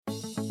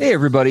Hey,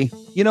 everybody.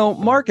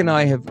 Mark and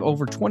I have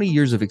over 20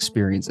 years of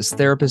experience as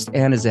therapists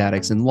and as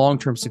addicts in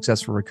long-term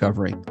successful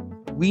recovery.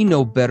 We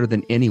know better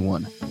than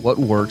anyone what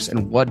works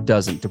and what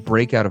doesn't to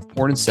break out of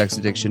porn and sex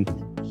addiction,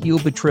 heal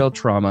betrayal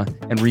trauma,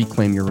 and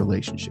reclaim your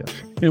relationship.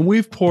 And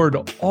we've poured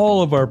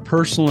all of our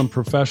personal and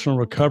professional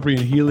recovery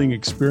and healing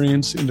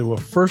experience into a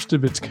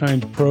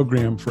first-of-its-kind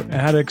program for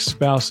addicts,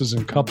 spouses,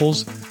 and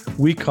couples.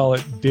 We call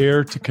it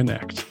Dare to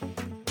Connect.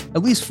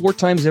 At least 4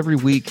 times every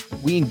week,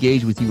 we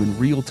engage with you in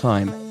real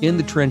time, in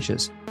the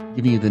trenches,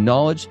 giving you the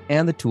knowledge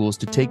and the tools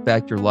to take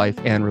back your life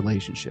and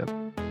relationship.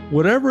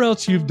 Whatever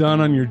else you've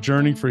done on your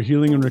journey for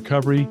healing and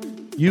recovery,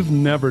 you've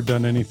never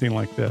done anything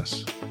like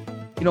this.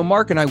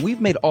 Mark and I,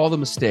 we've made all the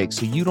mistakes,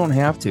 so you don't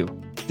have to.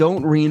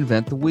 Don't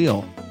reinvent the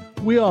wheel.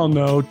 We all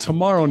know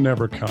tomorrow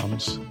never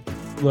comes.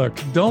 Look,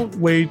 don't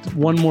wait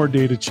one more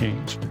day to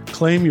change.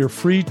 Claim your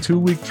free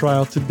 2-week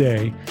trial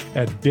today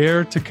at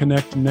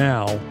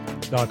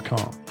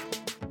daretoconnectnow.com.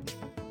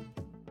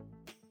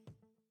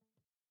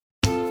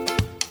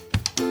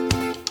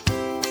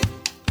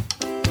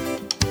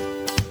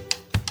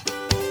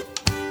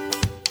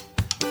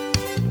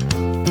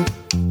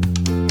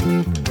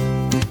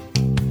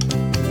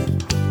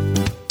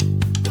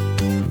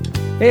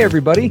 Hey,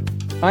 everybody.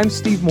 I'm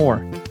Steve Moore.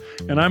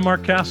 And I'm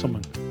Mark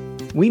Castleman.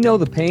 We know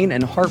the pain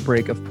and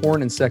heartbreak of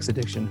porn and sex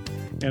addiction.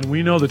 And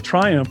we know the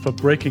triumph of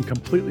breaking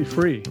completely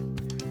free.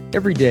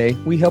 Every day,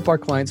 we help our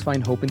clients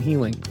find hope and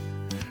healing.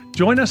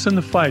 Join us in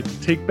the fight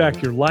to take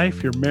back your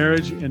life, your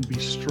marriage, and be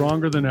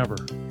stronger than ever.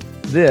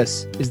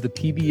 This is the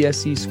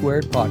PBSC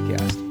Squared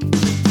podcast.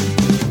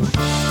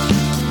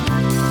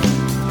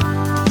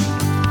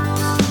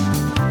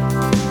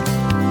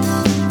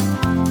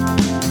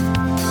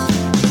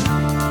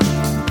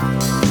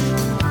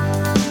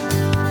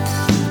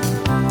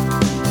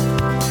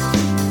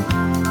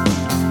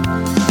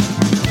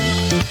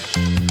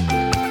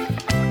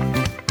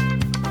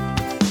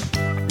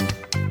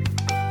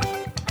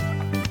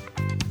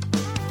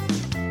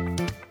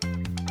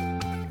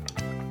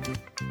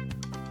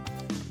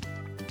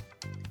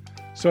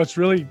 So it's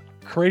really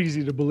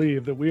crazy to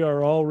believe that we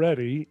are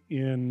already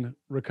in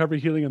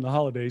Recovery Healing in the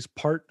Holidays,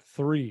 part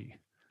 3.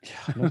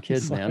 No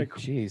kids, man. Like,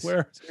 Jeez.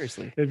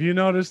 Seriously. Have you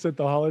noticed that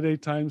the holiday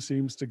time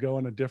seems to go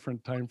in a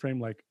different time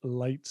frame, like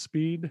light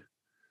speed?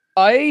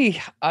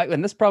 I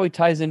and this probably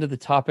ties into the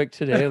topic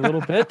today a little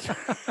bit.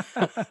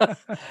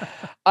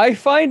 I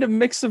find a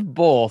mix of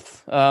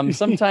both.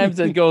 Sometimes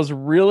it goes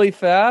really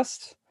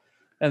fast.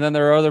 And then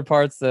there are other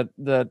parts that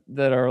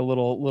are a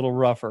little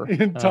rougher.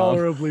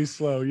 Intolerably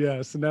slow,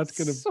 yes. And that's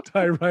going to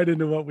tie right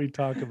into what we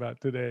talk about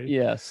today.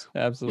 Yes,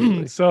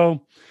 absolutely.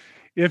 So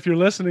if you're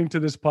listening to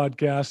this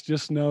podcast,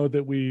 just know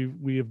that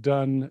we have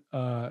done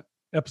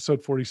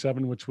episode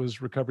 47, which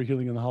was Recovery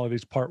Healing in the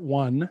Holidays, part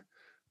 1,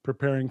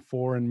 preparing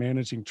for and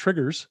managing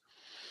triggers.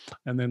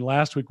 And then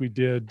last week we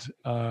did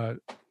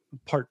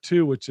part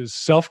 2, which is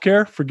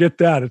self-care. Forget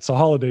that. It's the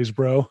holidays,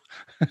 bro.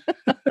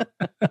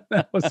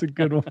 That was a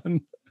good one.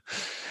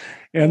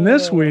 And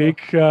this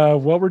week,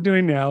 what we're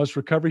doing now is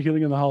Recovery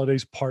Healing in the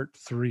Holidays, part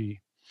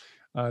 3.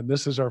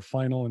 This is our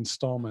final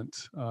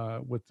installment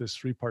with this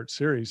 3-part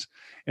series.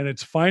 And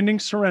it's finding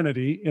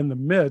serenity in the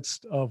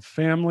midst of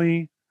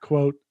family,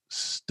 quote,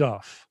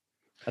 stuff.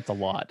 That's a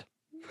lot.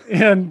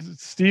 And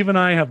Steve and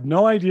I have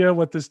no idea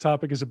what this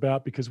topic is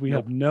about because we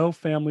have no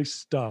family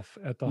stuff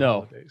at the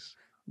holidays.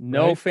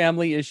 No right?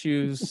 family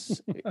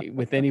issues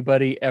with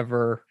anybody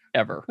ever.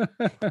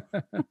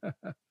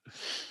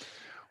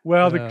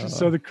 Well,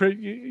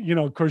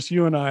 of course,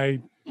 you and I,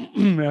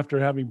 after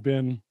having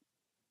been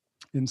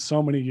in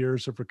so many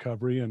years of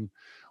recovery and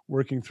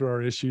working through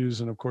our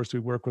issues, and of course, we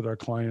work with our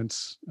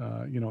clients,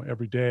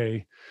 every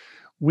day.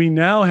 We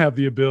now have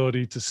the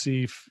ability to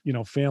see,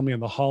 family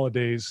and the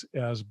holidays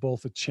as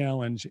both a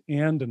challenge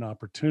and an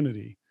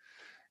opportunity.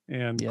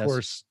 And of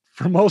course,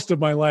 for most of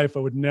my life, I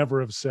would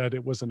never have said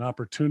it was an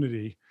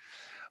opportunity.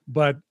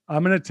 But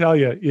I'm going to tell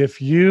you,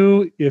 if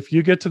you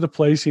get to the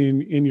place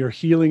in your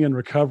healing and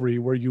recovery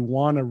where you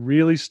want to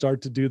really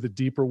start to do the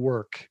deeper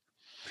work,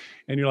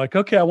 and you're like,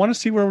 okay, I want to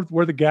see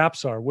where the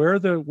gaps are, where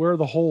are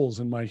the holes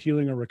in my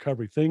healing or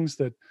recovery, things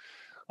that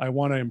I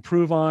want to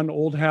improve on,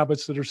 old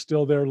habits that are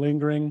still there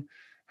lingering.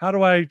 How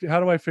do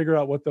I figure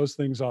out what those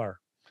things are?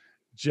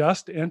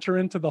 Just enter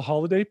into the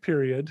holiday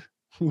period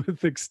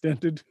with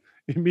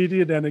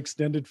immediate and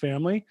extended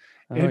family,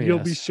 and you'll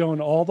be shown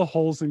all the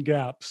holes and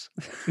gaps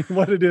in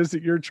what it is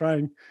that you're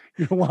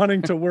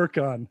wanting to work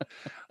on.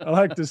 I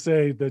like to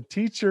say the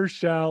teacher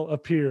shall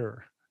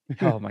appear.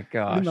 Oh my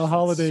gosh. In the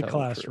holiday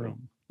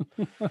classroom.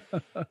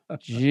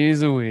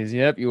 Jeez Louise.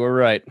 Yep, you were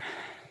right.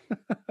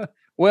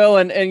 Well,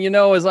 and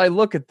as I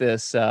look at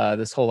this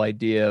whole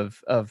idea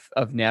of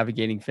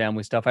navigating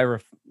family stuff,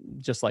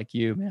 just like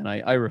you, man,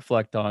 I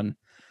reflect on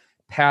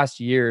past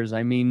years.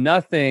 I mean,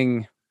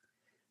 nothing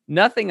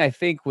I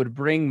think would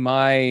bring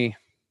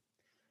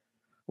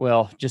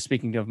just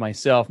speaking of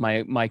myself,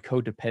 my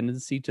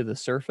codependency to the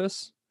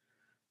surface,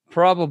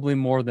 probably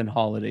more than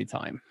holiday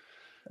time.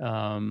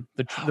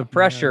 The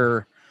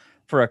pressure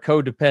for a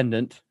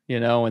codependent,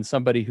 and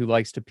somebody who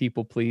likes to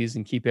people please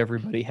and keep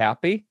everybody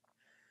happy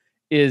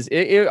is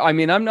it. I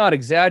mean, I'm not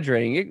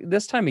exaggerating.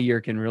 This time of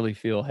year can really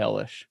feel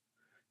hellish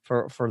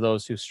for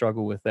those who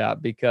struggle with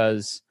that,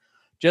 because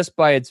just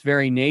by its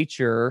very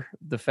nature,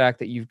 the fact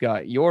that you've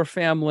got your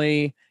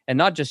family, and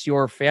not just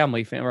your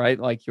family, right?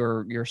 Like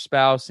your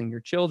spouse and your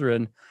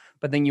children,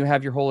 but then you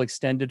have your whole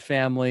extended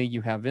family,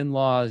 you have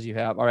in-laws,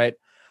 all right,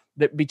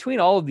 that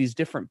between all of these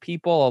different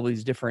people, all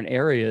these different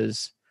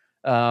areas,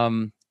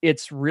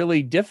 it's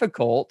really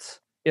difficult,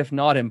 if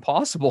not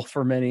impossible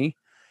for many,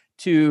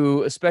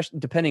 to, especially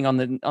depending on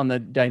the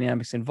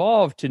dynamics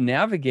involved, to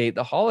navigate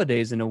the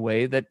holidays in a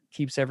way that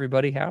keeps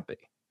everybody happy.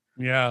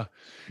 Yeah.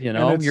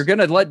 You're going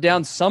to let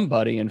down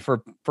somebody. And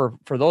for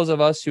those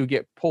of us who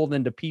get pulled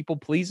into people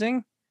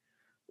pleasing,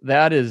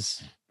 that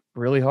is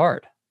really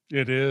hard.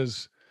 It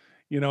is,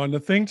 and the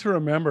thing to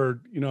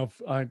remember,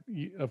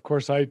 of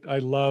course, I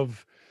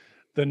love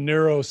the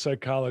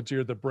neuropsychology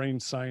or the brain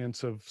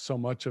science of so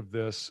much of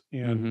this.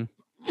 And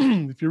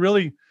it's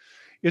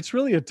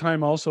really a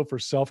time also for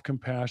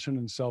self-compassion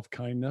and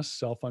self-kindness,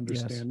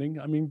 self-understanding.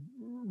 Yes. I mean,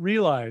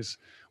 realize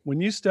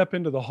when you step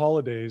into the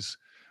holidays,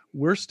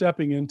 we're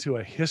stepping into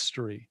a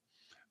history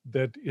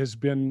that has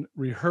been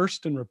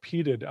rehearsed and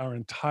repeated our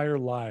entire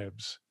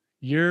lives,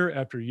 year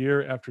after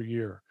year after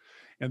year.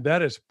 And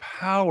that is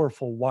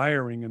powerful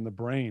wiring in the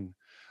brain,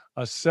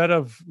 a set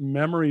of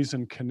memories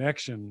and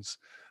connections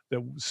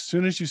that as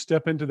soon as you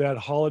step into that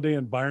holiday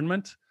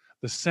environment,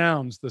 the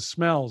sounds, the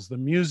smells, the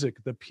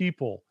music, the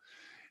people,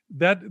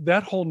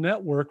 that whole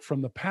network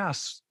from the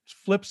past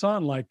flips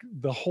on like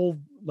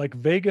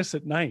Vegas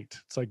at night.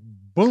 It's like,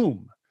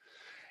 boom.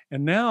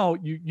 And now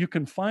you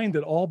can find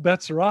that all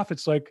bets are off.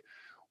 It's like,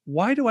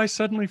 why do I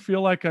suddenly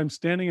feel like I'm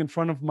standing in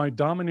front of my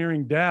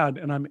domineering dad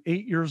and I'm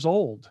 8 years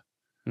old,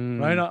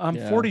 right?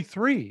 I'm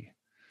 43.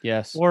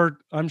 Yes. Or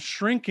I'm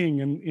shrinking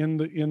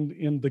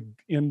in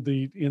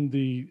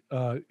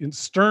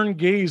stern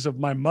gaze of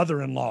my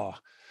mother-in-law.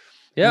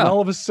 Yeah. And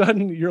all of a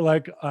sudden you're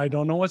like, I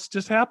don't know what's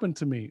just happened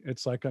to me.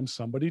 It's like I'm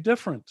somebody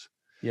different.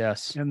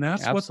 Yes. And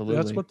that's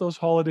what those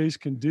holidays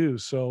can do.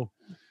 So,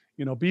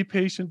 be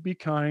patient, be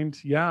kind.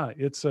 Yeah,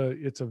 it's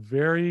a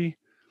very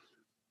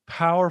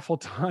powerful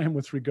time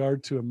with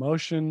regard to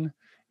emotion,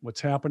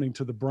 what's happening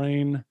to the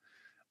brain,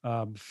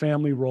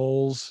 family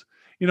roles.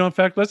 In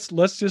fact,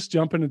 let's just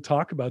jump in and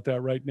talk about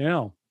that right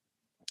now.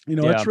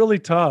 It's really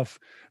tough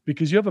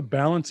because you have a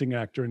balancing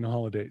act during the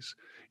holidays.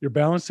 You're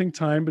balancing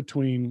time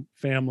between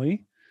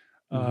family,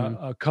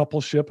 a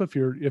coupleship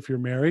if you're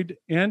married,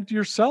 and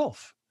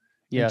yourself.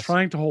 Yes. And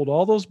trying to hold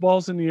all those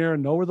balls in the air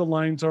and know where the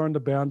lines are and the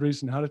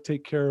boundaries and how to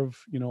take care of,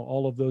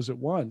 all of those at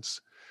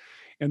once.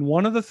 And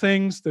one of the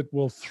things that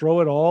will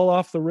throw it all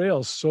off the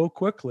rails so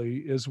quickly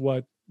is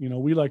what,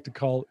 we like to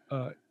call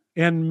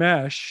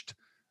enmeshed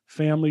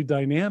family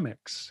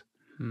dynamics.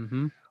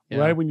 Mm-hmm. Yeah.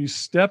 Right? When you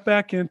step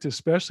back into,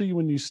 especially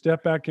when you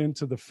step back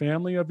into the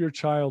family of your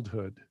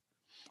childhood,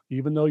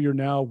 even though you're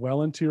now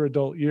well into your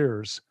adult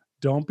years,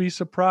 don't be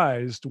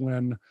surprised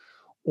when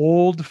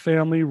old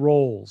family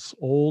roles,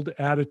 old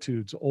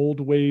attitudes, old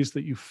ways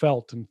that you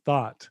felt and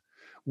thought,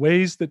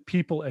 ways that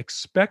people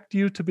expect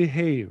you to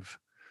behave,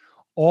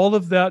 all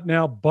of that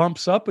now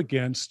bumps up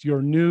against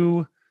your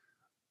new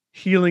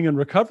healing and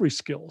recovery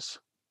skills.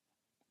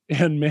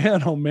 And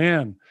man, oh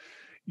man,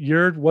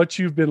 what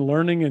you've been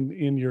learning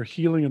in your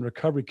healing and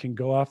recovery can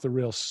go off the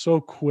rails so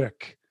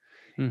quick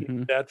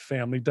in that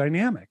family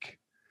dynamic.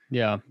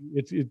 Yeah.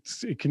 You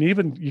could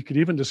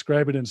even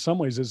describe it in some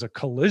ways as a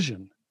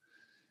collision.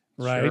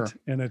 Right. Sure.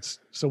 And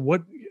so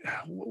what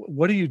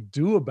do you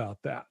do about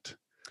that?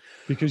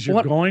 Because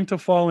you're going to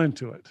fall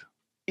into it.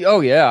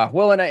 Oh yeah.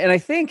 Well, and I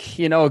think,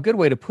 a good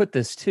way to put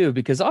this too,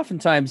 because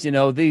oftentimes,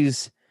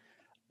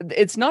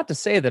 it's not to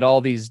say that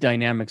all these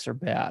dynamics are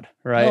bad,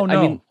 right? Oh, no.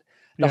 I mean,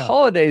 the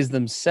holidays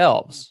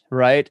themselves,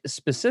 right?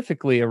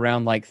 Specifically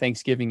around like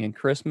Thanksgiving and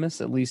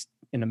Christmas, at least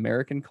in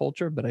American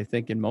culture, but I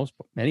think in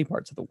many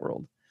parts of the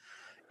world,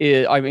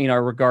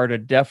 are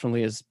regarded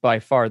definitely as by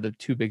far the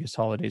two biggest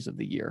holidays of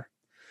the year.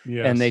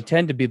 Yes. And they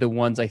tend to be the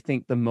ones I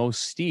think the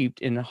most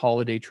steeped in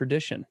holiday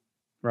tradition,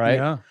 right?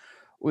 Yeah.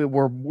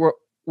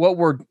 What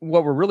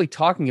we're really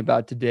talking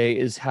about today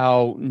is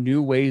how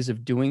new ways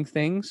of doing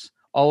things,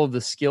 all of the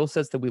skill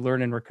sets that we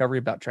learn in recovery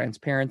about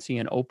transparency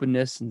and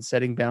openness and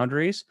setting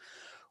boundaries.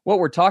 What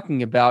we're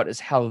talking about is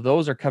how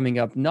those are coming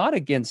up, not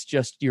against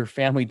just your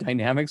family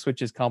dynamics,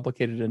 which is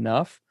complicated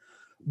enough,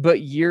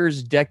 but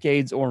years,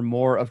 decades, or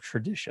more of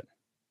tradition.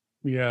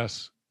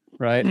 Yes.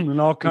 Right.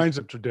 And all kinds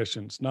of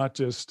traditions, not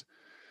just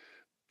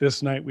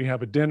this night we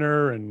have a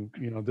dinner and,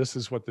 this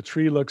is what the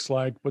tree looks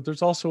like, but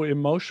there's also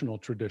emotional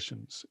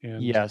traditions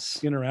and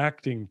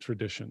interacting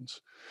traditions.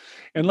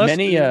 And let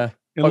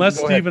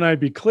Steve and I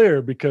be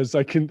clear, because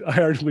I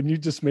heard when you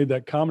just made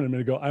that comment a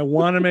minute ago, I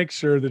want to make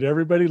sure that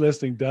everybody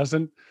listening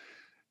doesn't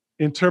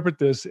interpret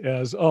this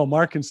as, oh,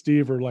 Mark and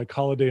Steve are like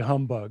holiday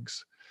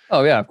humbugs.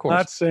 Oh yeah, of course.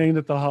 Not saying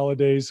that the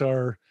holidays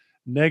are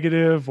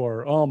negative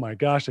or, oh my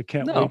gosh, I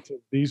can't wait till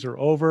these are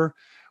over.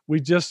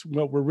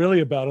 what we're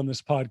really about on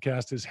this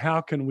podcast is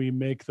how can we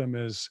make them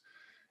as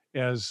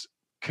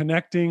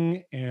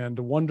connecting and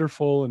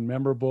wonderful and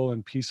memorable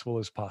and peaceful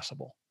as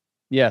possible.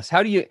 Yes.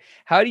 How do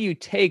you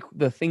take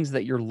the things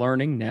that you're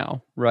learning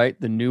now, right?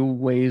 The new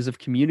ways of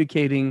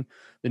communicating,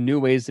 the new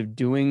ways of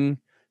doing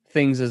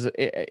things as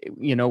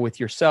with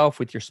yourself,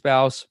 with your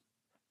spouse,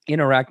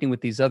 interacting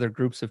with these other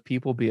groups of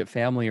people, be it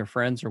family or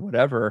friends or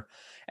whatever,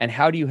 and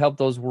how do you help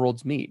those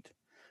worlds meet?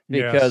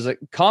 Because Yes.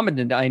 a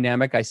common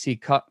dynamic I see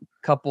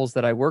couples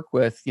that I work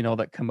with,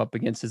 that come up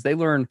against is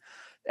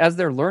as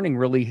they're learning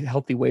really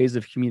healthy ways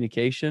of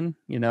communication,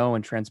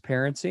 and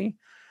transparency.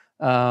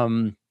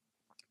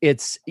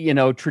 It's,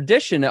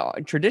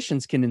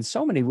 traditions can in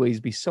so many ways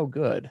be so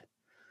good,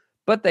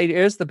 but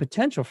there's the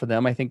potential for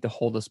them, I think, to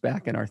hold us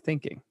back in our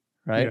thinking,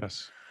 right?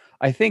 Yes.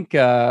 I think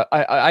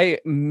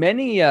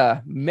many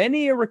a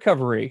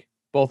recovery,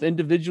 both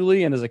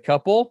individually and as a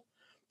couple,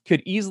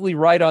 could easily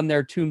write on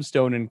their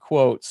tombstone in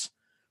quotes,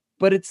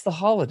 but it's the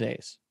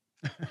holidays.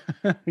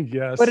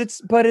 Yes.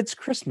 But it's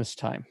Christmas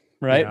time,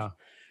 right? Yeah.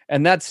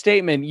 And that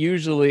statement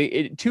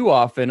usually, too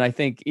often, I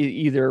think, it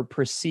either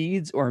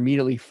precedes or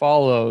immediately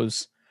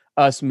follows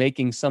us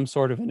making some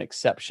sort of an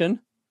exception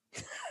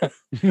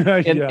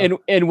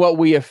in what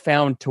we have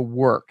found to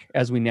work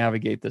as we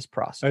navigate this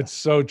process. That's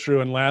so true.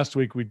 And last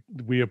week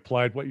we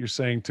applied what you're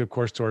saying to, of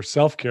course, to our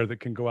self-care that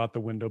can go out the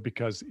window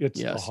because it's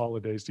the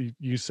holidays.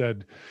 You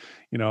said,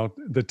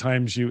 the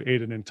times you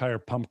ate an entire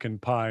pumpkin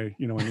pie,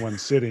 in one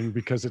sitting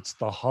because it's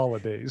the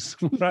holidays,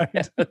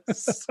 right?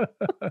 Yes.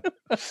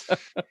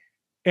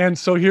 And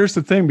so here's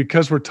the thing,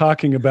 because we're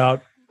talking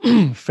about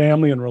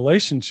family and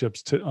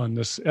relationships on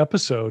this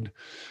episode,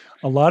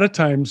 a lot of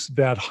times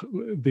that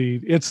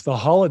it's the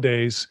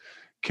holidays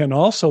can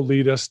also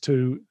lead us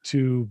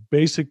to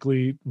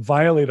basically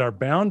violate our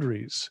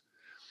boundaries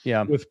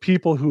with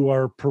people who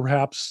are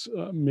perhaps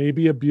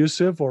maybe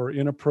abusive or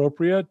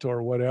inappropriate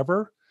or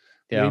whatever.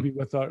 Maybe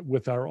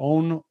with our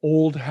own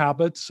old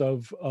habits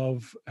of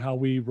how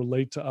we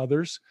relate to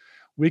others.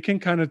 We can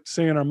kind of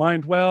say in our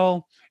mind,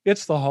 well,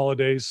 it's the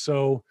holidays,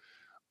 so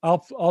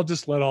I'll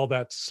just let all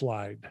that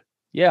slide.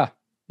 Yeah,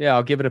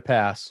 I'll give it a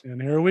pass.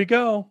 And here we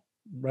go,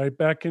 right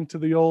back into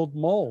the old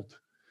mold.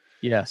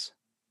 Yes.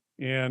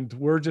 And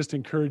we're just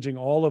encouraging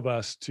all of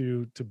us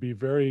to be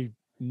very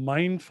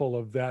mindful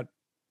of that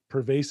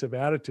pervasive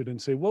attitude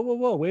and say,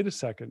 whoa, wait a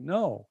second.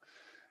 No,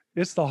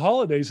 it's the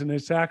holidays, and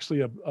it's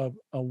actually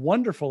a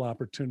wonderful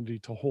opportunity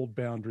to hold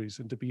boundaries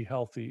and to be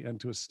healthy and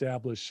to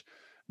establish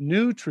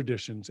new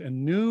traditions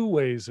and new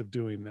ways of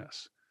doing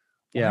this.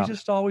 Why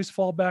just always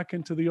fall back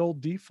into the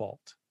old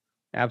default?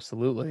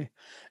 Absolutely.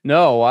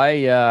 No,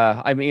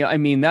 I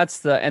mean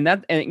that's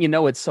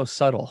it's so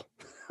subtle.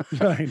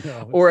 I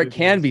know. Or it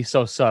can be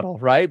so subtle,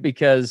 right?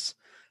 Because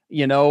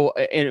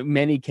in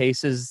many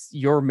cases,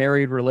 your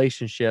married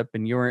relationship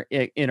and your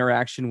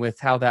interaction with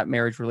how that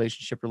marriage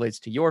relationship relates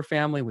to your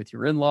family, with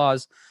your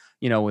in-laws,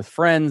 with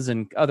friends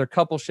and other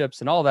coupleships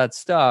and all that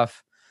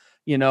stuff,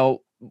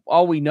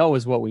 all we know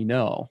is what we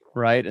know,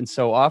 right? And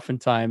so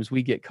oftentimes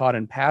we get caught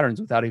in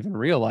patterns without even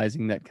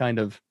realizing that kind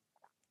of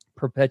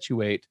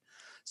perpetuate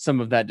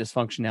some of that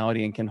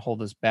dysfunctionality and can hold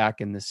us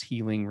back in this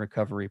healing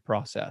recovery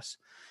process.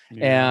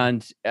 Yeah.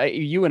 And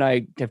you and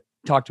I have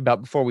talked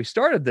about before we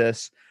started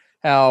this,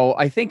 how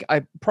I think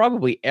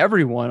probably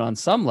everyone on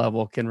some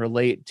level can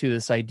relate to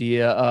this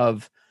idea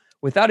of,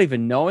 without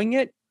even knowing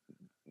it,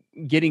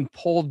 getting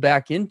pulled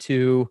back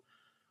into,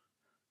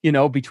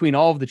 between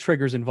all of the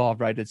triggers involved,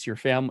 right? It's your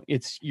family,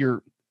 it's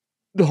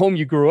the home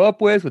you grew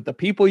up with the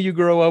people you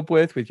grow up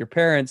with your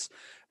parents.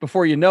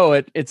 Before you know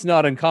it, it's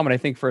not uncommon, I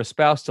think, for a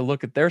spouse to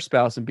look at their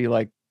spouse and be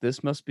like,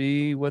 this must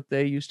be what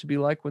they used to be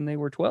like when they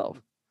were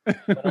 12.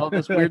 And all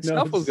this weird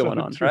stuff was going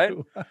on, right?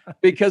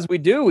 Because we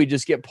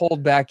just get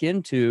pulled back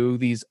into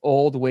these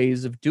old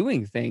ways of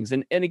doing things.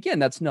 And again,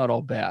 that's not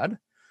all bad.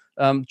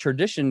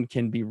 Tradition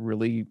can be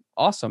really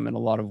awesome in a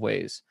lot of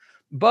ways.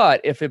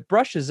 But if it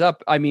brushes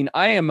up, I mean,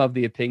 I am of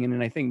the opinion,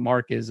 and I think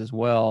Mark is as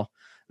well,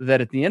 that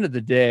at the end of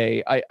the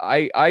day,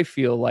 I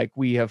feel like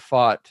we have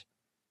fought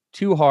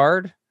too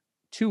hard,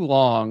 too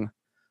long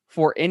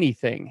for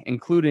anything,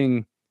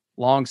 including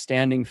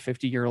long-standing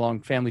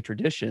 50-year-long family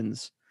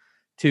traditions,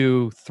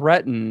 to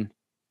threaten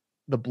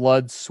the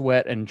blood,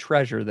 sweat, and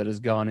treasure that has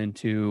gone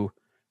into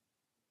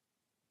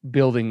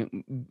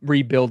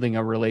rebuilding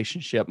a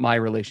relationship, my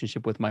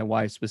relationship with my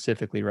wife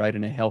specifically, right,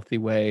 in a healthy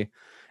way,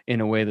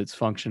 in a way that's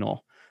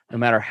functional. No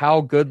matter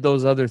how good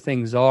those other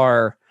things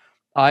are,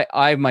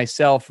 I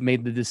myself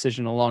made the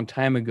decision a long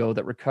time ago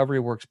that recovery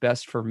works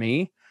best for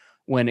me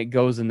when it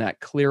goes in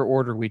that clear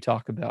order we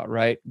talk about,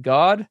 right?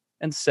 God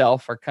and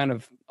self are kind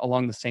of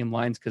along the same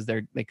lines because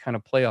they kind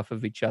of play off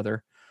of each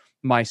other.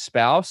 My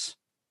spouse,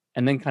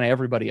 and then kind of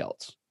everybody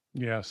else.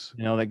 Yes.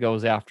 That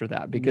goes after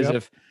that. Because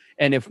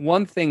if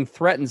one thing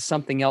threatens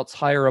something else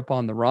higher up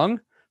on the rung,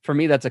 for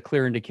me, that's a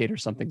clear indicator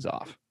something's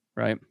off,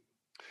 right?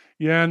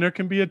 Yeah, and there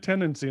can be a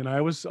tendency, and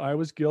I was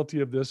guilty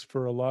of this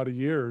for a lot of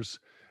years,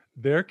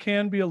 there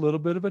can be a little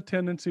bit of a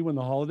tendency when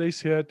the holidays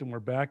hit and we're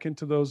back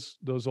into those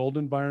old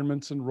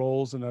environments and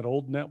roles, and that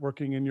old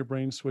networking in your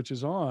brain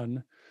switches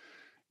on.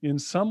 In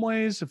some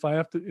ways, if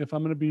I'm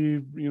going to be,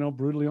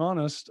 brutally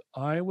honest,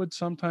 I would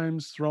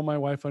sometimes throw my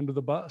wife under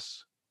the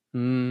bus.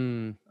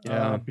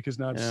 Yeah. Because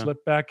now I've Yeah.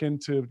 slipped back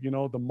into,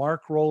 the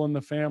Mark role in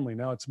the family.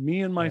 Now it's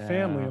me and my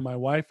family, Yeah. and my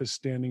wife is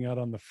standing out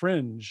on the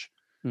fringe.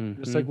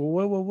 It's like, Mhm.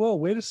 well, whoa,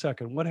 wait a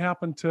second. What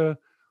happened to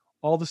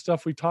all the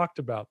stuff we talked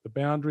about, the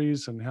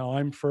boundaries and how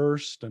I'm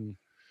first, and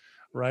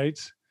right?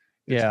 It's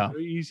Yeah.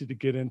 very easy to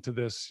get into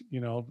this,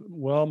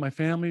 well, my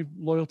family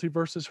loyalty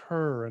versus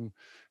her, and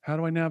how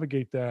do I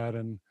navigate that?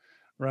 And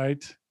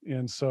right.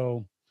 And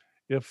so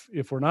if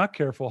we're not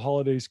careful,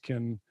 holidays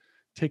can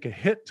take a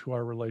hit to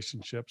our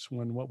relationships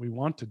when what we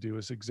want to do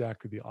is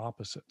exactly the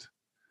opposite.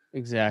 We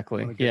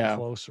Exactly. want to get Yeah.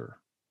 closer.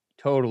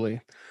 Totally.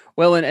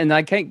 Well, and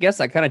I can't guess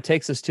that kind of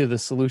takes us to the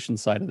solution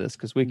side of this,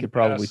 because we could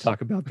probably Yes.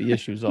 talk about the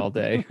issues all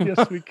day.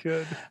 Yes, we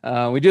could.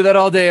 We do that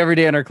all day, every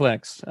day in our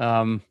clinics.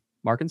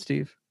 Mark and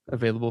Steve,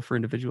 available for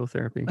individual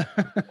therapy.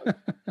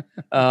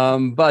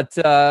 But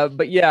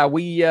yeah,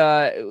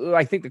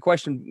 I think the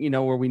question,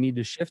 where we need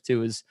to shift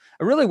to is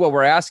really what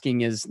we're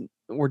asking is,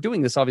 we're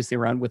doing this obviously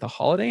around with a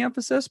holiday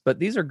emphasis, but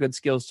these are good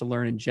skills to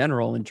learn in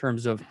general in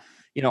terms of,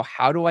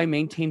 how do I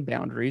maintain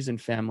boundaries in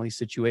family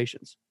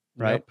situations,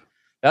 right? Yep.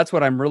 That's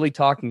what I'm really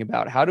talking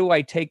about. How do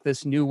I take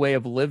this new way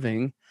of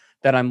living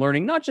that I'm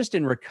learning, not just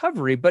in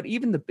recovery, but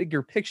even the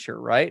bigger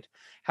picture, right?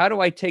 How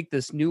do I take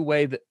this new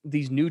way, that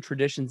these new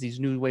traditions, these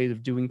new ways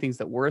of doing things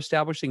that we're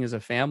establishing as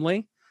a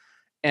family,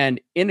 and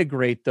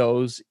integrate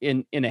those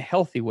in a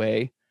healthy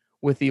way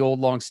with the old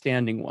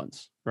long-standing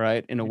ones,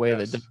 right? In a way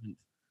Yes.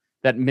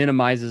 that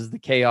minimizes the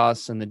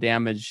chaos and the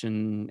damage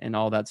and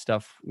all that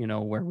stuff,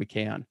 where we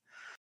can.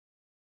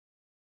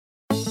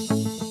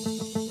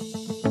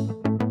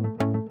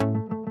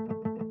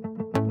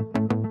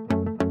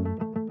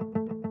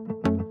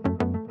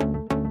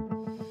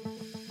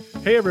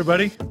 Hey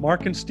everybody,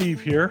 Mark and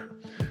Steve here.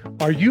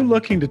 Are you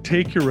looking to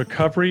take your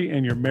recovery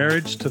and your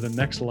marriage to the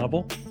next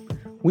level?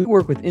 We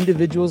work with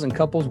individuals and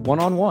couples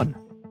one-on-one.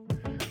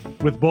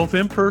 With both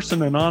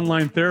in-person and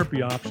online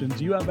therapy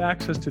options, you have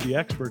access to the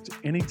experts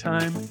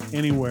anytime,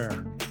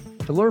 anywhere.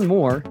 To learn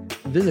more,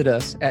 visit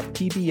us at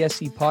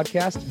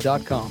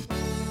tbscpodcast.com.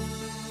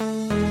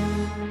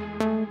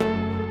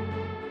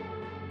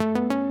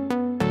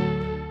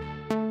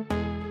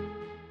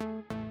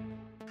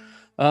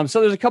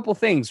 So there's a couple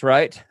things,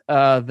 right,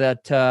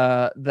 that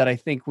I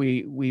think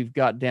we've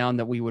got down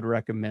that we would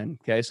recommend.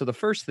 Okay, so the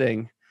first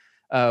thing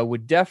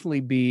would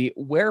definitely be,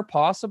 where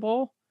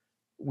possible,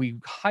 we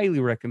highly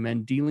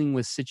recommend dealing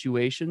with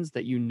situations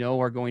that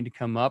are going to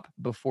come up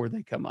before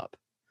they come up.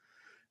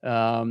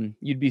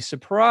 You'd be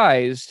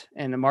surprised,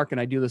 and Mark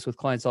and I do this with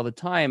clients all the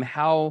time,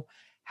 how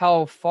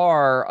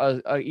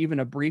far even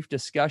a brief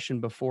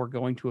discussion before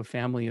going to a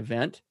family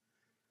event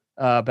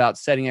about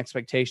setting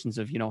expectations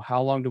of,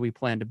 how long do we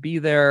plan to be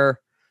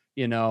there,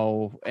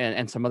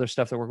 and some other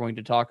stuff that we're going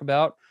to talk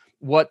about,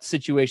 what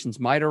situations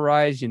might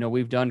arise.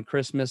 We've done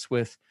Christmas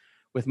with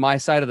my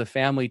side of the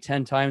family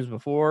 10 times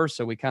before,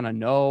 so we kind of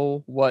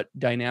know what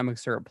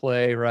dynamics are at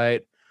play,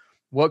 right?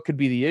 What could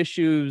be the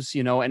issues,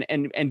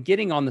 and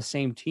getting on the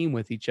same team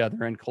with each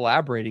other and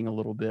collaborating a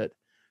little bit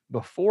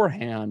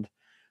beforehand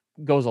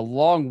goes a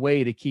long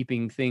way to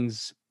keeping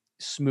things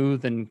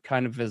smooth and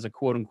kind of as a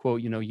quote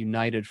unquote,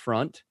 united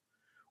front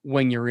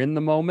when you're in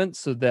the moment,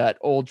 so that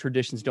old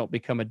traditions don't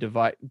become a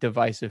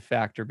divisive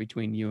factor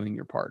between you and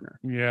your partner.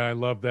 Yeah, I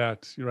love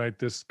that. You're right.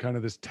 This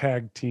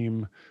tag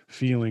team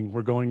feeling.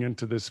 We're going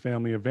into this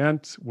family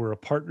event. We're a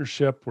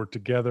partnership. We're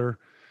together.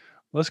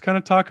 Let's kind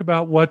of talk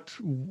about what's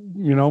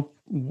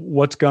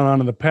gone on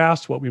in the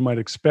past, what we might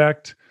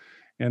expect,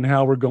 and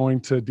how we're going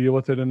to deal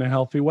with it in a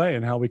healthy way,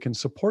 and how we can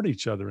support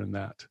each other in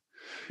that.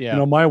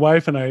 Yeah. My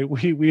wife and I,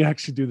 we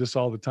actually do this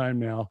all the time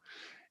now.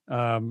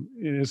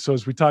 So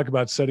as we talk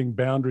about setting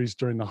boundaries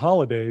during the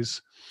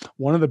holidays,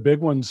 one of the big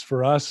ones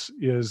for us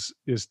is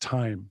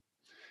time.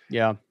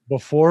 Yeah.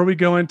 Before we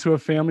go into a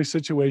family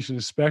situation,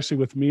 especially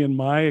with me and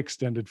my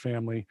extended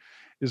family,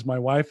 is my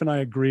wife and I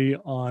agree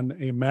on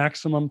a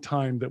maximum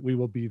time that we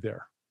will be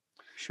there.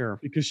 Sure.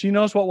 Because she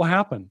knows what will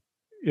happen.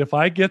 If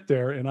I get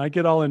there and I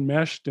get all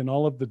enmeshed in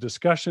all of the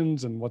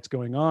discussions and what's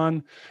going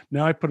on,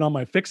 now I put on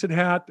my fix-it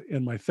hat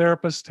and my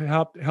therapist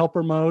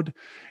helper mode,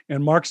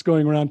 and Mark's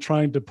going around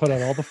trying to put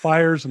out all the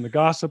fires and the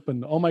gossip,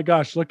 and oh my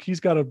gosh, look, he's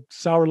got a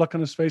sour look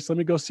on his face. Let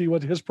me go see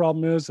what his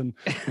problem is. And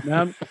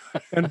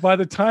by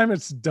the time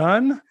it's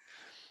done,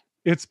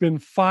 it's been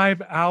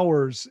 5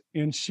 hours,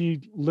 and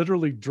she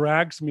literally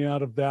drags me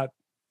out of that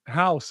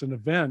house and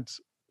event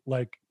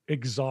like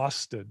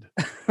exhausted.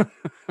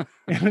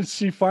 And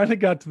she finally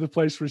got to the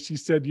place where she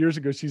said years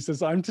ago, she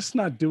says, I'm just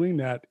not doing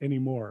that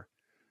anymore.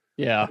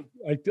 Yeah.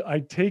 I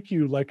take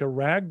you like a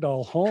rag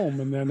doll home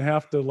and then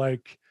have to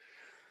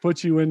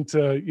put you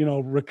into,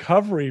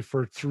 recovery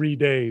for 3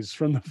 days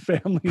from the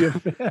family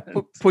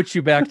event. Put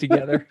you back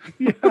together.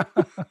 Yeah.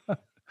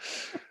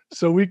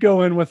 So we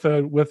go in with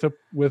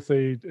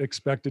a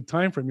expected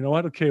time frame. You know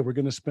what? Okay, we're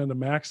going to spend a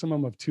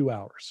maximum of 2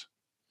 hours.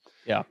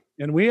 Yeah.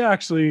 And we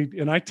actually,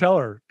 and I tell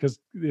her,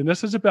 and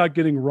this is about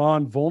getting raw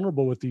and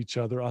vulnerable with each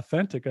other,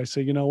 authentic. I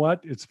say, you know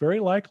what? It's very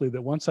likely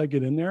that once I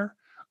get in there,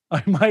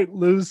 I might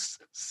lose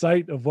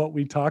sight of what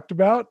we talked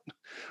about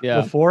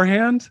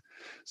beforehand.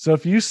 So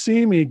if you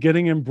see me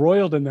getting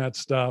embroiled in that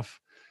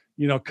stuff,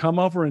 come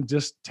over and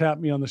just tap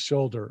me on the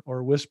shoulder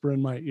or whisper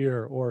in my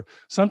ear, or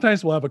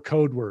sometimes we'll have a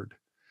code word.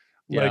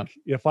 Like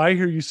if I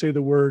hear you say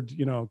the word,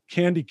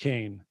 candy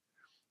cane,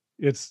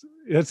 it's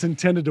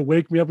intended to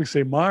wake me up and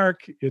say,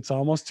 Mark, it's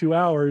almost 2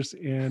 hours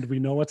and we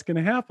know what's going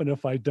to happen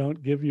if I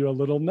don't give you a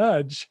little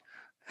nudge.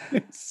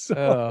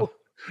 So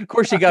of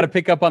course you got to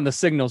pick up on the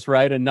signals,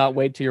 right? And not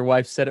wait till your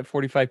wife said it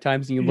 45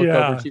 times and you look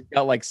over and she's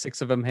got like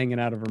 6 of them hanging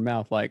out of her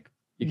mouth. Like,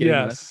 you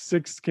getting this?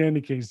 6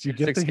 candy canes. Do you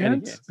get the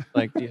hint?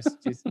 Like,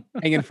 she's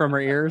hanging from her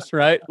ears,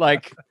 right?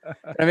 Like,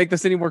 can I make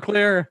this any more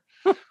clear?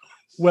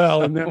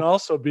 Well, and then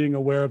also being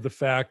aware of the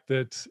fact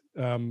that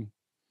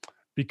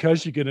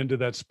because you get into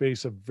that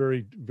space of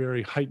very,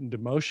 very heightened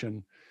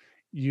emotion,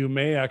 you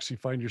may actually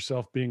find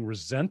yourself being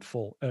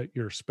resentful at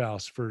your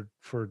spouse for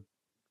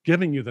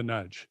giving you the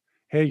nudge.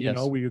 Hey,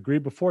 we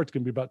agreed before it's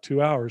going to be about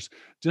 2 hours.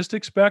 Just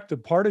expect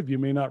that part of you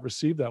may not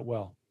receive that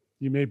well.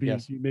 You may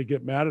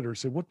get mad at her,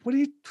 say, what are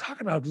you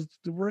talking about?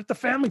 We're at the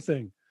family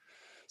thing.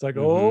 It's like,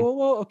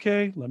 oh,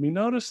 okay. Let me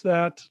notice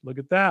that. Look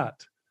at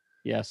that.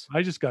 Yes.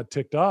 I just got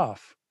ticked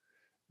off.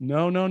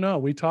 No.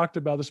 We talked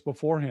about this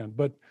beforehand,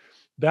 but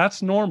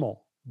that's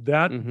normal.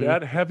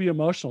 That heavy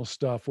emotional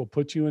stuff will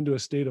put you into a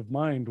state of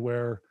mind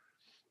where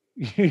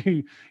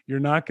you're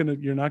not going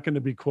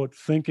to be, quote,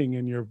 thinking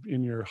in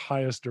your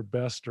highest or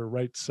best or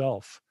right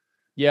self.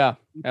 Yeah,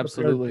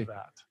 absolutely.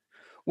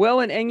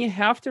 Well, and you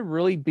have to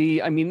really be,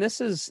 I mean,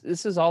 this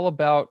is all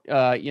about,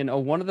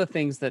 one of the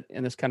things that,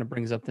 and this kind of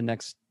brings up the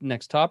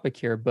next topic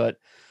here, but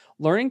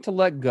learning to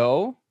let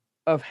go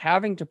of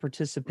having to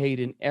participate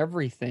in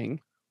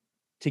everything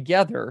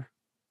together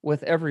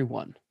with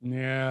everyone.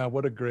 Yeah,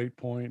 what a great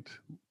point.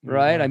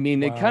 Right? I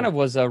mean, it kind of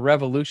was a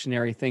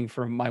revolutionary thing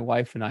for my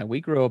wife and I.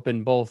 We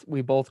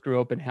both grew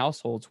up in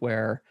households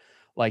where,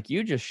 like,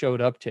 you just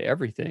showed up to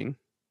everything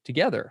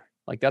together.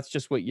 Like, that's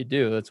just what you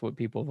do. That's what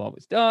people have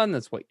always done.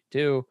 That's what you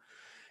do.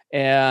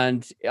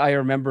 And I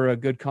remember a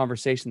good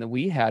conversation that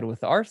we had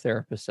with our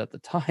therapist at the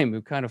time,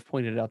 who kind of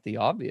pointed out the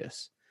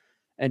obvious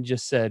and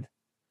just said,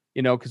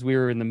 because we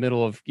were in the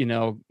middle of,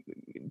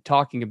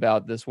 talking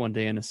about this one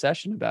day in a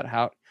session about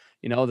how,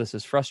 this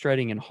is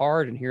frustrating and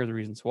hard, and here are the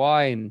reasons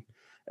why, and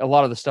a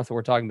lot of the stuff that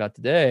we're talking about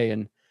today.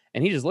 And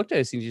he just looked at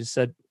us and he just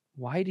said,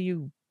 why do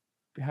you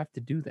have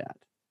to do that?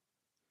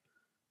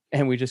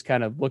 And we just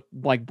kind of looked,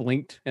 like,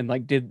 blinked and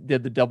like did the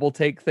double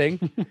take thing.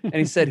 And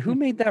he said, who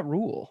made that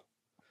rule?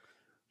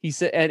 He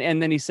said,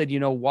 and then he said,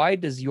 why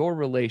does your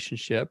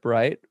relationship,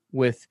 right,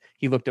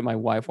 he looked at my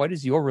wife, why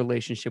does your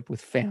relationship with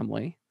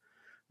family,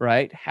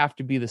 right, have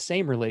to be the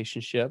same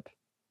relationship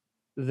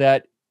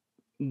that,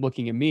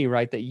 looking at me,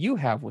 right, that you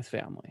have with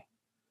family,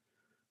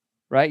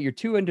 right? You're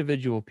two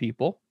individual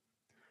people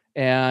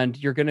and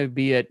you're going to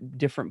be at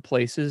different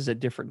places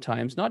at different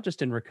times, not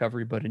just in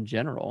recovery, but in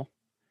general.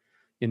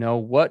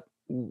 Who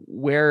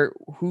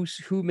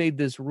made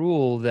this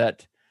rule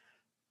that,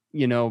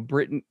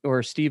 Britton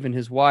or Steve and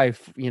his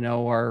wife,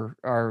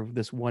 are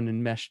this one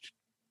enmeshed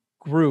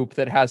group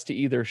that has to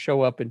either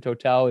show up in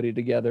totality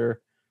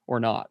together or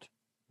not.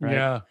 Right.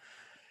 Yeah.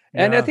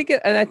 And I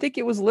think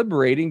it was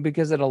liberating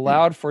because it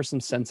allowed for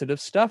some sensitive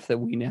stuff that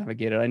we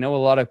navigated. I know a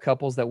lot of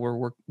couples that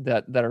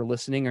that are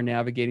listening are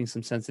navigating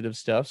some sensitive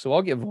stuff. So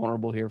I'll get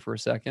vulnerable here for a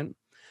second.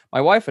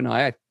 My wife and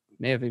I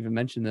may have even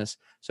mentioned this.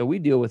 So we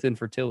deal with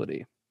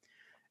infertility.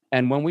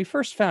 And when we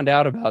first found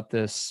out about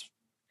this,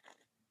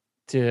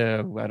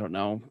 I don't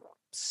know,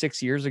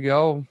 6 years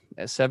ago,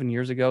 7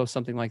 years ago,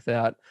 something like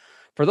that,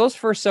 for those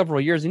first several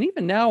years, and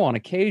even now on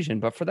occasion,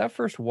 but for that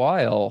first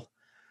while,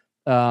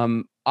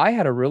 I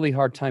had a really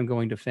hard time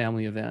going to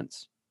family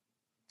events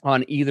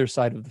on either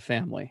side of the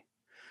family.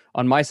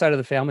 On my side of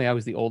the family, I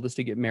was the oldest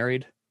to get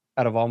married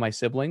out of all my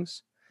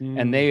siblings.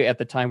 And they, at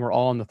the time, were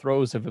all in the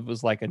throes of, it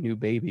was like a new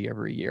baby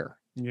every year.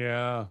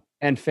 Yeah.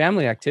 And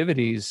family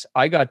activities,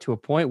 I got to a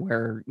point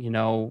where,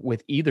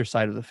 with either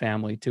side of the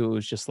family too, it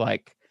was just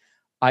like,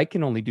 I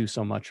can only do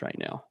so much right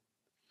now,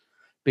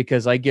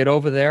 because I get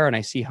over there and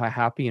I see how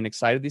happy and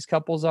excited these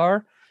couples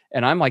are.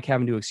 And I'm like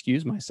having to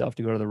excuse myself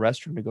to go to the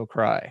restroom to go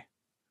cry.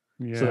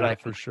 Yeah, so that I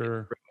for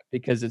sure.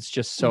 Because it's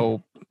just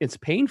it's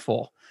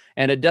painful.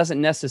 And it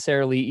doesn't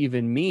necessarily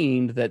even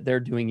mean that they're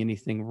doing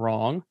anything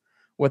wrong.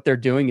 What they're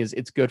doing is,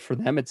 it's good for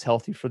them. It's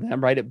healthy for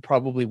them, right? It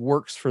probably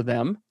works for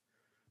them.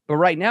 But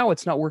right now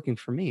it's not working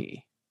for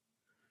me.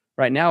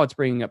 Right now it's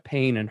bringing up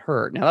pain and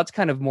hurt. Now that's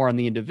kind of more on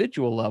the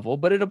individual level,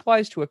 but it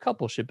applies to a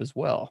coupleship as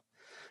well,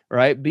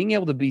 right? Being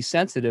able to be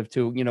sensitive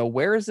to,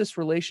 where is this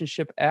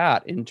relationship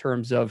at in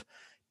terms of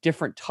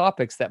different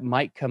topics that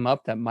might come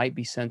up, that might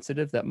be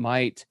sensitive, that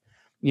might,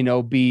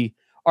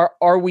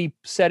 are we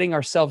setting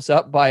ourselves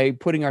up by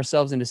putting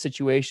ourselves in a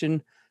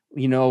situation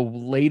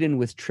laden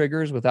with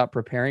triggers without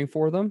preparing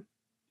for them,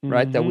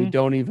 right? That we Mm-hmm.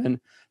 don't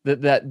even,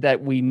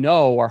 that we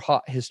know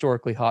are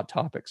historically hot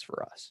topics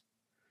for us,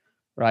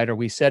 right? Are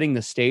we setting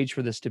the stage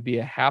for this to be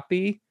a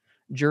happy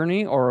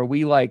journey, or are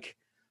we like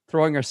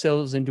throwing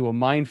ourselves into a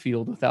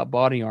minefield without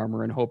body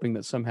armor and hoping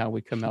that somehow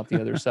we come out the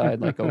other side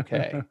like,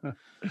 okay,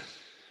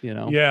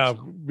 Yeah,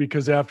 So.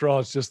 because after all,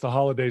 it's just the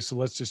holidays, so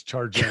let's just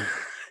charge in.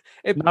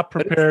 Not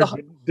But it's prepared,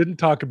 didn't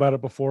talk about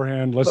it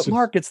beforehand. Let's but just.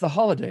 Mark, it's the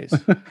holidays.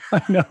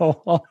 I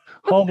know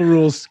all the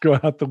rules go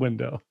out the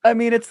window. I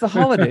mean, it's the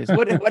holidays.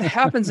 What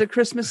happens at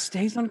Christmas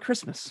stays on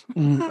Christmas.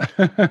 Yeah,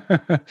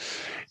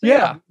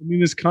 I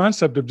mean, this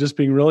concept of just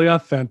being really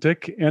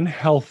authentic and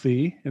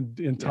healthy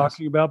and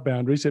talking about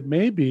boundaries. It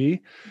may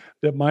be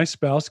that my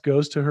spouse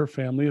goes to her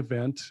family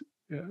event,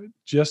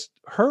 just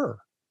her,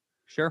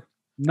 Sure,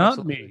 not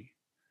absolutely. me.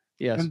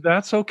 Yes, and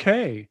that's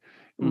okay.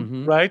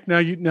 mm-hmm. Right now,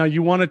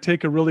 you want to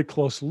take a really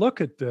close look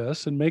at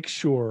this and make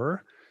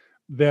sure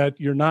that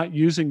you're not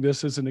using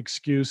this as an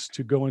excuse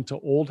to go into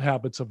old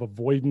habits of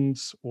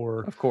avoidance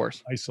or Of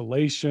course.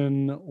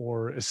 isolation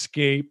or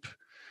escape.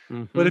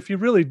 Mm-hmm. But if you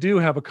really do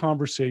have a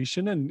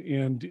conversation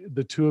and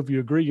the two of you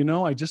agree,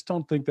 I just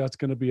don't think that's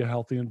going to be a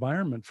healthy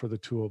environment for the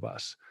two of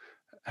us.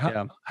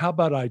 How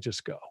about I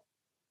just go?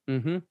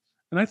 Mm-hmm.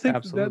 And I think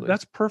Absolutely.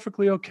 that's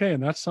perfectly okay.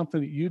 And that's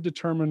something that you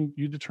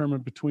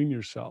determine between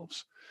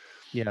yourselves.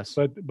 Yes.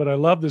 But I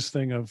love this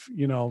thing of,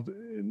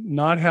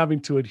 not having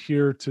to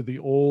adhere to the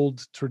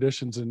old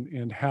traditions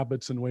and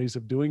habits and ways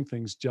of doing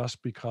things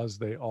just because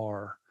they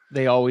are.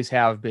 They always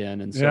have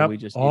been. And so we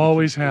just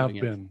always have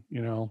been,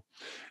 Now,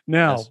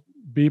 yes.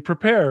 Be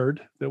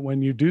prepared that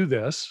when you do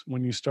this,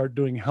 when you start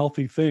doing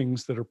healthy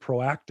things that are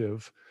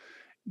proactive,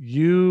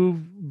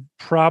 you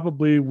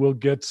probably will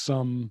get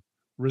some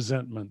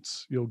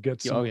resentments. You'll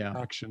get some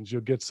actions.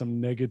 You'll get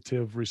some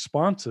negative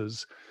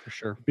responses. For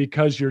sure.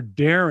 Because you're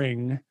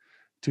daring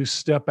to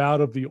step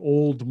out of the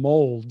old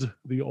mold,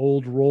 the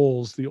old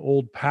roles, the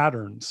old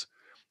patterns.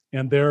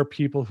 And there are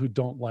people who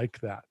don't like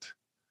that.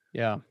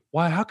 Yeah.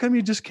 Why? How come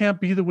you just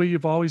can't be the way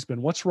you've always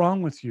been? What's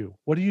wrong with you?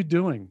 What are you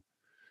doing?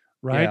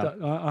 Right?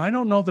 Yeah. I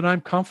don't know that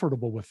I'm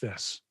comfortable with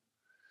this.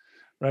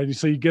 Right?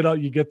 So you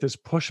get this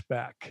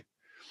pushback.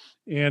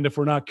 And if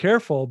we're not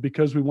careful,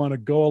 because we want to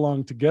go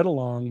along to get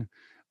along,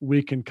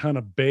 we can kind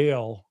of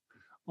bail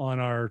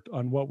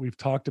on what we've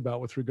talked about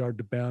with regard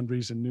to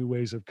boundaries and new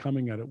ways of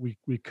coming at it.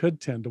 We could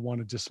tend to want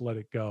to just let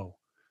it go.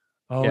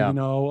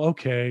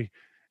 Okay,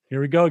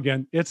 here we go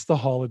again. It's the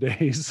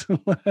holidays.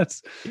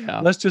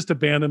 Let's just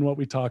abandon what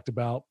we talked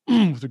about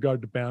with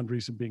regard to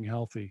boundaries and being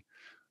healthy.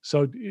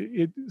 So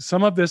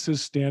some of this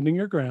is standing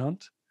your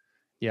ground.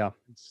 Yeah.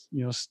 It's,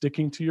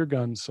 sticking to your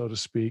guns, so to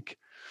speak.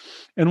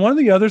 And one of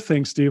the other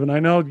things, Stephen,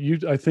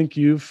 I think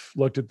you've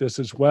looked at this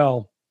as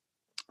well.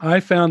 I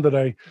found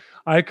that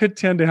I could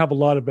tend to have a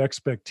lot of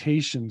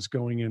expectations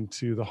going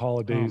into the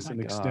holidays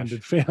and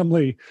extended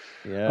family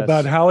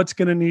about how it's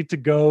going to need to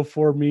go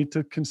for me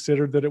to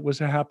consider that it was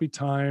a happy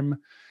time.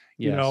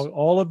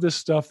 All of this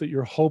stuff that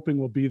you're hoping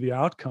will be the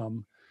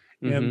outcome.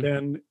 Mm-hmm. And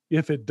then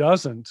if it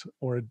doesn't,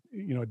 or,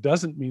 it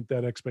doesn't meet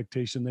that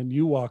expectation, then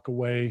you walk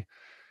away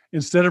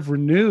instead of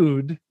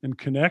renewed and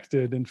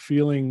connected and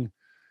feeling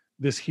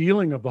this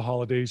healing of the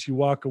holidays, you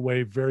walk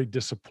away very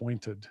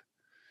disappointed.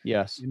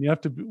 Yes. And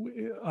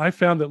I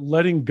found that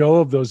letting go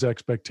of those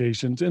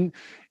expectations, and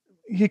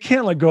you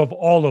can't let go of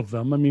all of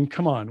them. I mean,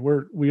 come on,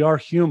 we are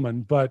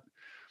human, but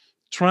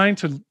trying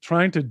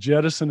to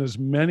jettison as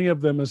many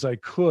of them as I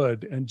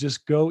could and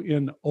just go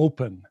in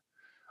open.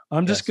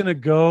 I'm just going to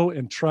go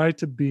and try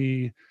to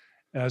be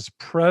as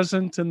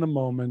present in the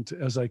moment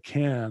as I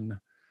can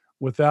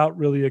without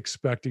really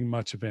expecting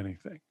much of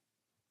anything.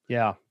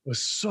 Yeah. It was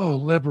so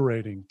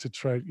liberating to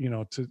try,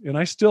 and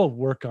I still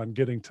work on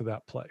getting to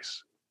that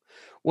place.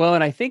 Well,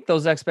 and I think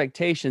those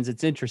expectations,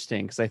 it's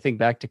interesting because I think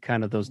back to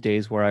kind of those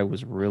days where I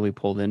was really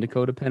pulled into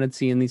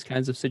codependency in these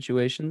kinds of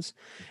situations.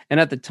 And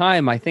at the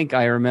time, I think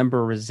I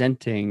remember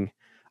resenting,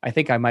 I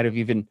think I might have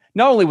even,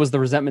 not only was the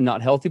resentment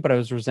not healthy, but I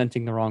was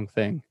resenting the wrong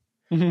thing.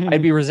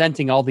 I'd be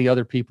resenting all the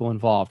other people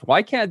involved.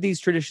 Why can't these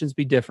traditions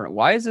be different?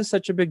 Why is this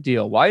such a big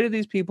deal? Why do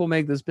these people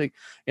make this big,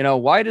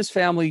 why does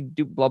family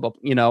do blah, blah,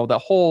 the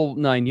whole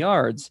 9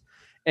 yards?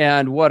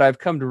 And what I've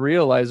come to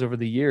realize over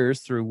the years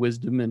through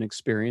wisdom and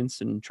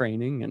experience and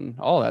training and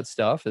all that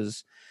stuff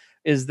is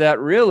that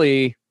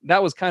really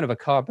that was kind of a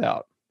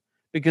cop-out.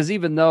 Because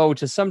even though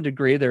to some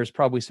degree there's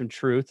probably some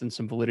truth and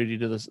some validity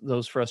to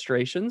those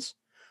frustrations,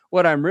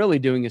 what I'm really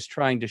doing is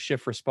trying to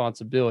shift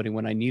responsibility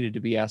when I needed to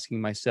be asking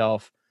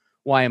myself,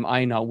 why am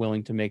I not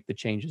willing to make the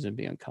changes and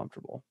be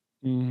uncomfortable?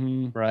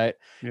 Mm-hmm. Right?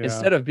 Yeah.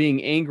 Instead of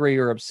being angry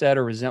or upset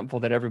or resentful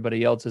that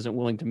everybody else isn't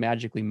willing to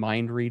magically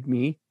mind read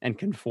me and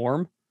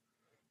conform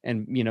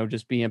and,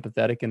 just be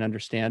empathetic and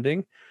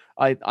understanding,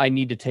 I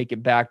need to take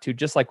it back to,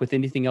 just like with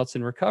anything else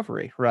in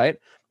recovery, right?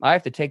 I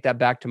have to take that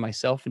back to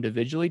myself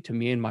individually, to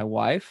me and my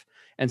wife,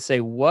 and say,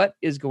 what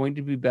is going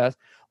to be best?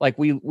 Like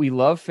we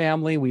love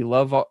family. We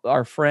love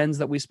our friends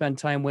that we spend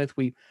time with.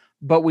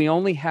 But we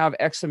only have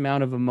X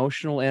amount of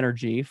emotional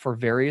energy for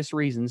various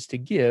reasons to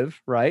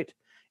give, right?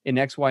 in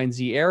X, Y, and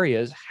Z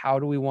areas. How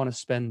do we want to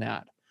spend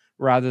that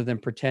rather than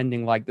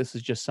pretending like this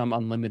is just some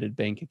unlimited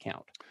bank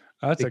account?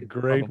 That's a Because it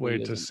great probably way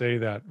to isn't. say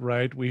that,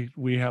 right?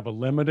 We have a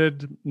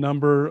limited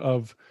number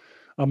of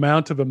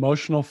amount of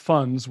emotional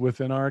funds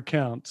within our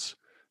accounts.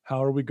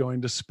 How are we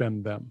going to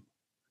spend them?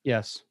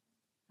 Yes,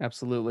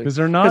 absolutely. Because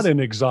they're not Because,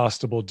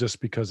 inexhaustible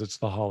just because it's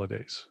the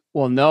holidays.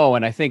 well, no,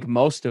 and I think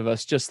most of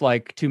us, just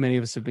like too many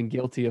of us have been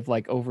guilty of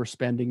like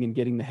overspending and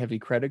getting the heavy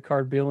credit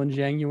card bill in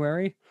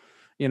January,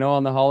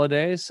 on the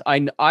holidays.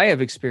 I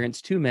have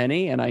experienced too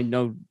many, and I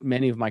know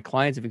many of my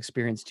clients have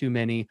experienced too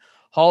many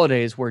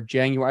holidays where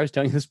January, I was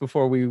telling you this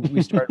before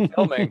we started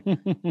filming,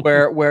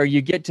 where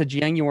you get to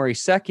January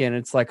 2nd,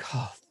 it's like,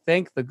 oh,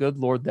 thank the good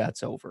Lord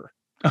that's over.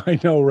 I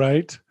know,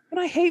 right? And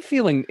I hate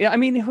feeling, I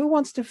mean, who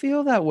wants to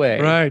feel that way?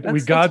 Right. That's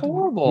We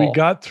horrible.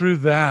 got through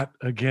that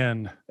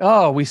again.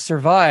 Oh, we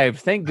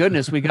survived. Thank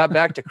goodness we got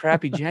back to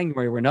crappy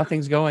January where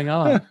nothing's going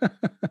on.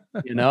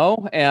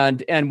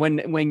 And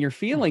when you're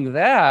feeling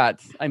that,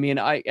 I mean,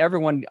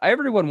 everyone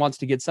wants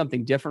to get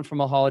something different from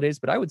the holidays,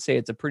 but I would say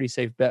it's a pretty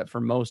safe bet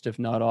for most, if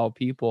not all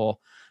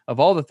people,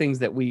 of all the things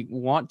that we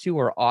want to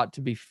or ought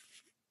to be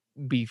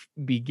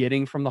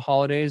getting from the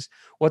holidays.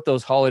 What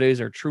those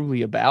holidays are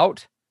truly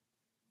about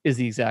is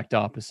the exact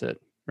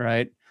opposite,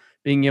 right?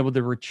 Being able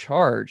to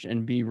recharge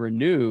and be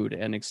renewed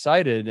and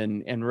excited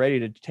and ready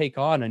to take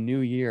on a new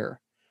year,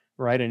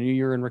 right? A new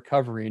year in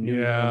recovery, a new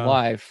year in Yeah.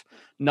 life,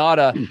 not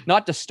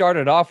to start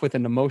it off with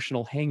an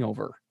emotional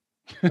hangover.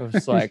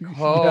 It's like, Yeah.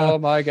 oh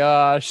my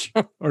gosh.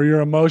 Or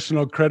your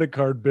emotional credit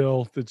card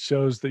bill that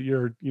shows that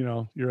you're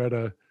at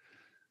a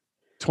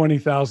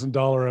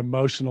 $20,000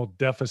 emotional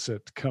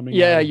deficit coming out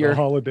Yeah, of the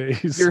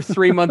holidays. you're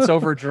 3 months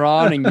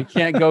overdrawn and you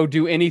can't go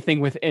do anything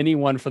with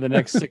anyone for the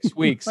next 6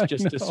 weeks I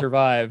just to know.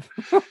 survive.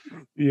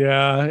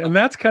 Yeah, and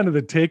that's kind of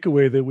the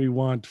takeaway that we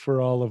want for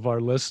all of our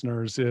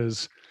listeners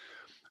is,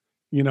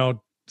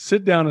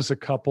 sit down as a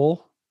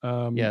couple.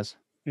 Yes.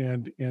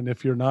 And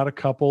if you're not a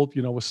couple,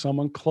 with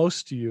someone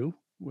close to you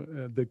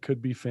that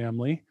could be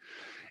family,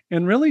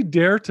 and really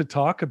dare to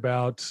talk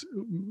about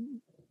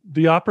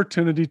the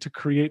opportunity to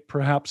create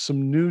perhaps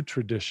some new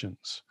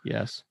traditions,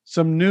 Yes.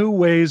 some new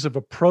ways of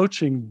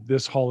approaching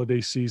this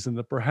holiday season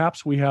that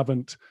perhaps we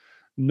haven't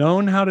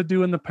known how to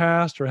do in the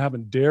past or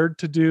haven't dared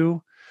to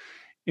do.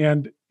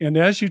 And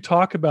as you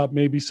talk about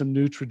maybe some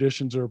new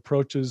traditions or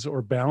approaches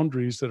or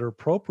boundaries that are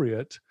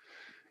appropriate,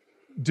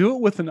 do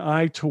it with an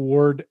eye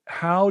toward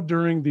how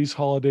during these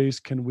holidays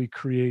can we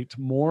create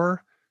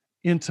more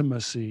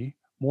intimacy,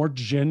 more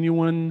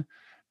genuine,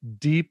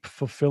 deep,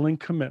 fulfilling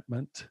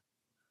commitment.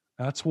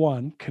 That's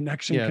one.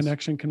 Connection, Yes.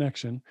 connection,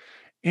 connection.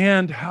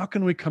 And how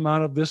can we come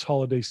out of this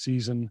holiday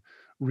season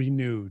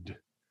renewed and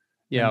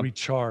Yeah.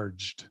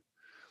 recharged?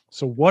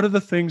 So what are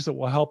the things that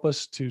will help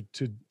us to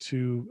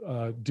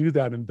do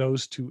that in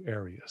those two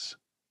areas?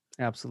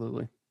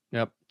 Absolutely.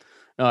 Yep.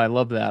 No, I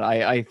love that.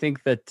 I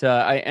think that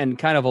and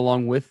kind of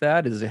along with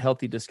that is a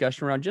healthy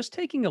discussion around just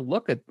taking a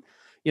look at,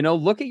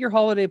 look at your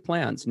holiday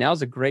plans.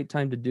 Now's a great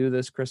time to do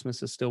this.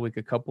 Christmas is still a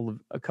couple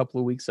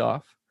of weeks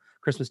off.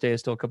 Christmas Day is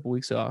still a couple of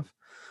weeks off.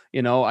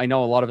 I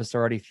know a lot of us are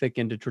already thick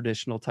into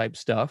traditional type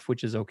stuff,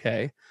 which is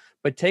okay.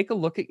 But take a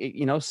look at,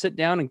 sit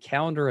down and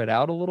calendar it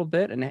out a little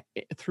bit and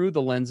through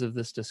the lens of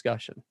this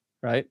discussion,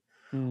 right?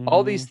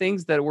 All these Mhm.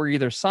 things that we're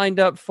either signed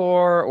up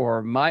for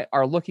or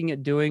are looking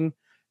at doing,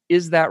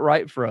 is that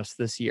right for us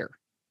this year?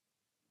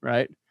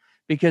 Right?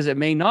 Because it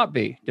may not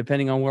be,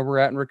 depending on where we're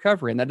at in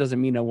recovery. And that doesn't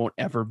mean it won't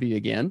ever be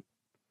again.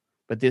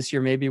 But this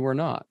year, maybe we're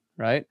not,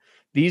 right?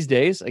 These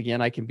days,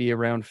 again, I can be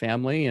around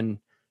family and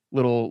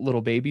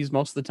little babies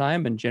most of the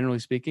time. And generally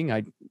speaking,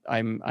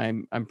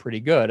 I'm pretty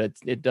good.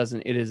 It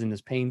isn't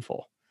as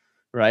painful,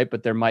 right?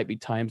 But there might be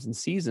times and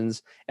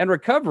seasons, and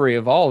recovery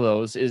of all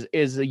those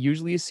is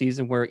usually a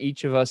season where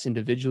each of us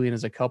individually and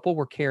as a couple,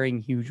 we're carrying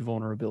huge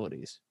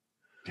vulnerabilities.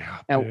 Yeah,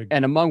 And big.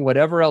 and among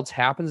whatever else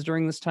happens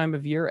during this time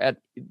of year, at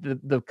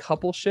the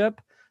coupleship,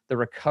 the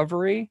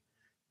recovery,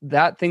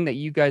 that thing that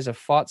you guys have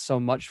fought so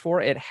much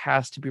for, it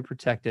has to be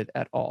protected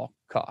at all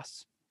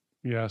costs.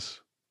 Yes,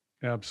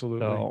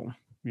 absolutely. So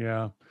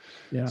Yeah.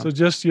 yeah, So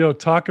just,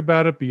 talk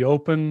about it, be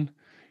open.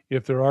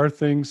 If there are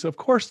things, of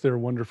course, there are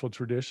wonderful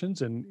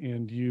traditions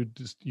and you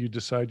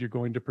decide you're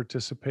going to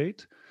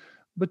participate,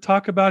 but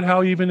talk about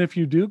how even if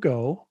you do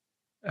go,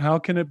 how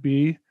can it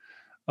be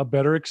a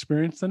better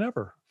experience than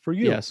ever for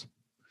you? yes,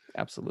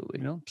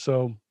 absolutely.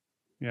 So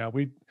yeah,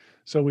 we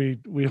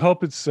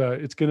hope it's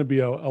going to be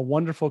a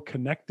wonderful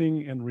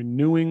connecting and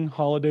renewing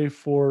holiday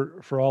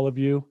for all of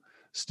you.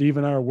 Steve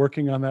and I are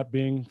working on that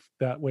being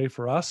that way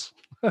for us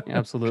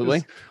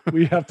Absolutely. because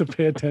we have to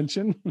pay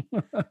attention.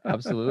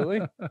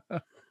 Absolutely.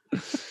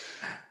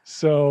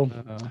 So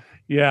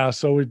yeah,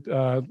 so we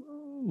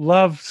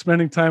love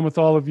spending time with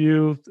all of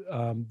you.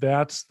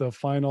 That's the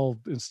final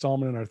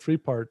installment in our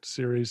 3-part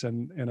series,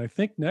 and I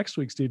think next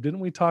week, Steve, didn't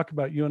we talk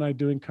about you and I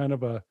doing kind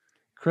of a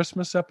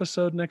Christmas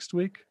episode next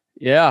week?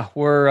 Yeah,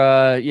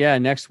 we're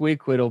next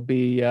week it'll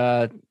be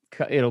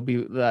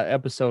the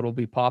episode will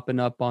be popping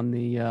up on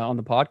the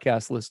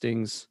podcast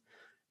listings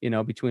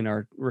between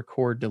our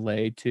record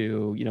delay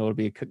to, it'll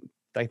be,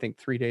 I think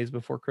 3 days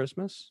before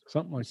Christmas.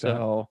 Something like that.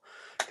 So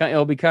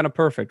it'll be kind of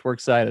perfect. We're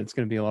excited. It's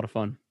going to be a lot of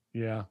fun.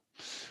 Yeah.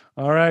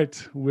 All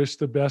right. Wish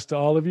the best to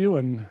all of you,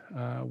 and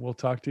we'll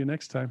talk to you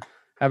next time.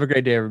 Have a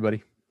great day,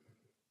 everybody.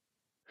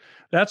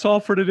 That's all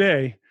for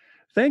today.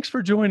 Thanks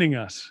for joining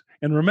us.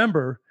 And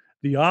remember,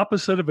 the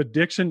opposite of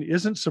addiction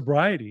isn't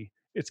sobriety,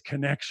 it's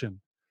connection.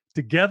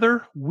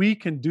 Together, we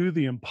can do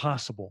the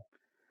impossible.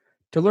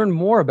 To learn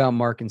more about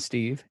Mark and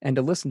Steve and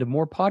to listen to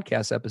more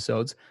podcast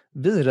episodes,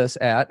 visit us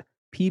at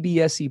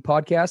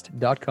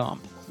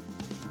pbscpodcast.com.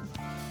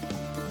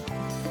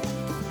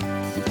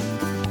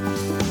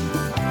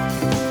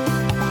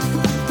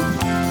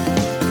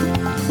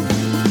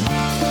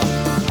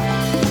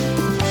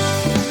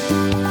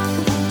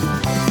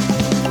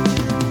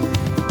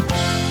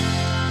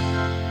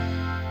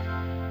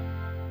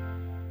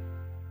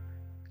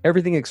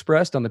 Everything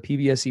expressed on the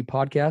PBSC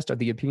podcast are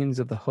the opinions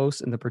of the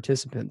hosts and the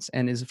participants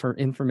and is for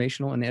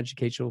informational and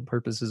educational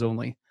purposes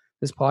only.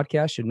 This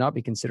podcast should not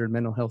be considered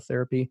mental health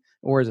therapy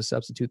or as a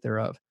substitute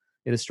thereof.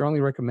 It is strongly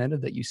recommended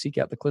that you seek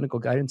out the clinical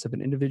guidance of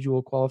an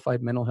individual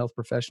qualified mental health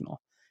professional.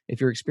 If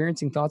you're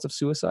experiencing thoughts of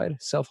suicide,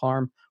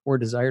 self-harm, or a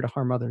desire to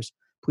harm others,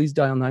 please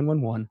dial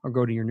 911 or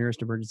go to your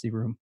nearest emergency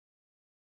room.